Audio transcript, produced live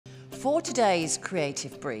For today's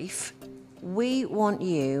creative brief, we want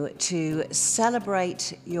you to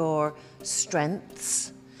celebrate your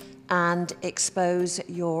strengths and expose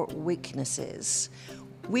your weaknesses.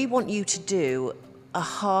 We want you to do a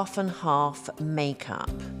half and half makeup.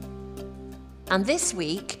 And this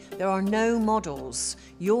week, there are no models.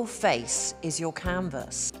 Your face is your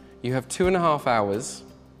canvas. You have 2.5 hours,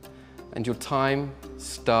 and your time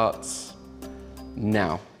starts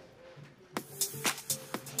now.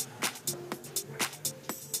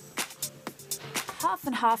 Half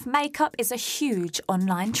and half makeup is a huge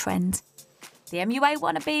online trend. The MUA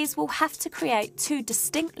wannabes will have to create 2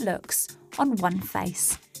 distinct looks on one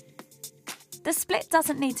face. The split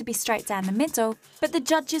doesn't need to be straight down the middle, but the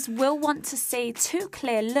judges will want to see 2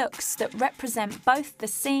 clear looks that represent both the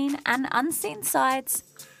seen and unseen sides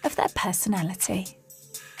of their personality.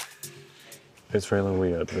 It's really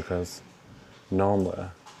weird because normally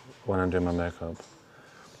when I do my makeup,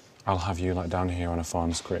 I'll have you like down here on a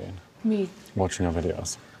phone screen. Me. Watching your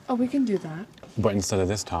videos. Oh, we can do that. But instead of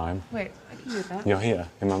this time... Wait, I can do that. You're here,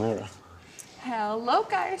 in my mirror. Hello,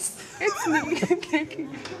 guys. It's me.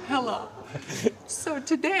 Hello. So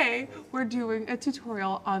today, we're doing a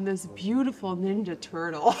tutorial on this beautiful Ninja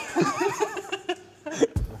Turtle. Oh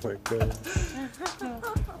my God. Good job.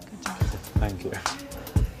 Thank you.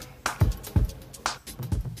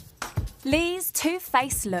 Leigh's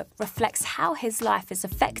 2-face look reflects how his life is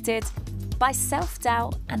affected by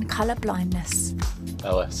self-doubt and colour blindness.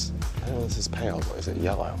 Ellis. I know this is pale, but is it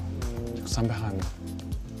yellow? Stand behind me.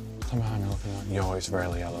 Stand behind me looking like... Yo, it's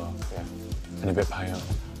really yellow, yeah. And a bit pale.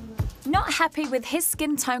 Not happy with his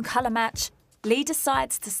skin tone colour match, Leigh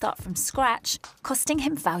decides to start from scratch, costing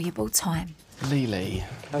him valuable time. Leigh.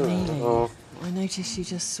 Really? I noticed you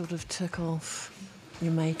just sort of took off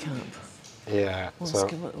your makeup. Yeah,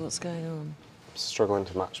 What's going on? I'm struggling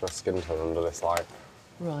to match my skin tone under this light.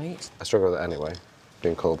 Right. I struggle with it anyway,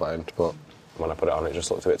 being colourblind, but when I put it on, it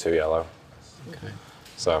just looked a bit too yellow. Okay.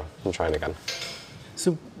 So, I'm trying again.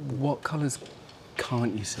 So, what colours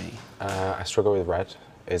can't you see? I struggle with red,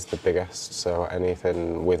 is the biggest, so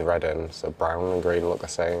anything with red in, so brown and green look the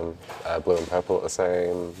same, blue and purple look the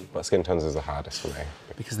same, but skin tones is the hardest for me.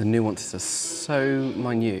 Because the nuances are so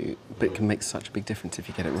minute, but it can make such a big difference if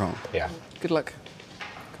you get it wrong. Yeah. Good luck.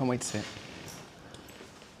 Can't wait to see it.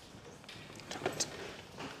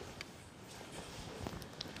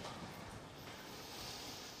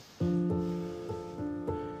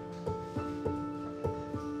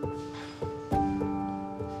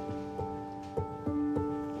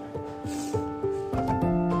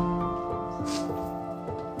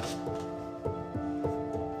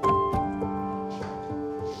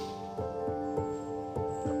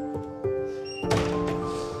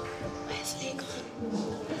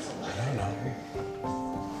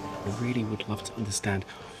 I really would love to understand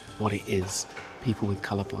what it is people with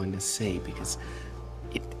colour blindness see, because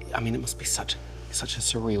it must be such a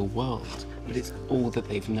surreal world, but it's all that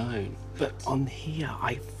they've known. But on here,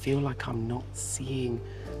 I feel like I'm not seeing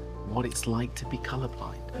what it's like to be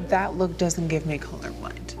colourblind. That look doesn't give me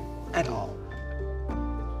colorblind at all.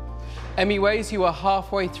 MUAs, you are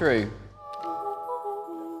halfway through.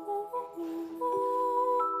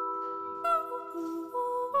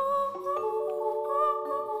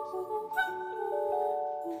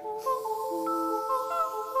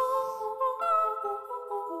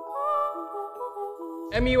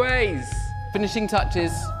 MUAs, finishing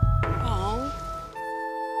touches. Oh.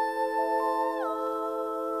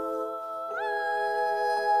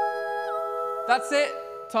 That's it,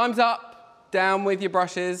 time's up. Down with your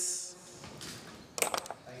brushes.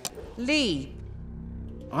 Leigh.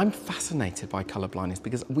 I'm fascinated by colour blindness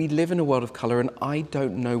because we live in a world of colour and I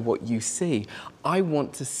don't know what you see. I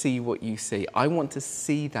want to see what you see. I want to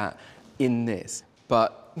see that in this.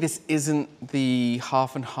 But this isn't the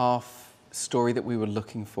half and half story that we were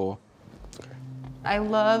looking for. I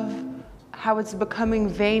love how it's becoming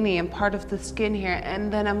veiny and part of the skin here.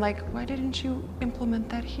 And then I'm like, why didn't you implement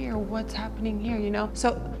that here? What's happening here, you know?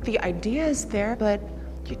 So the idea is there, but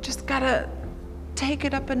you just gotta take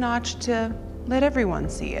it up a notch to let everyone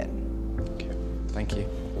see it. Thank you.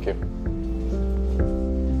 Thank you.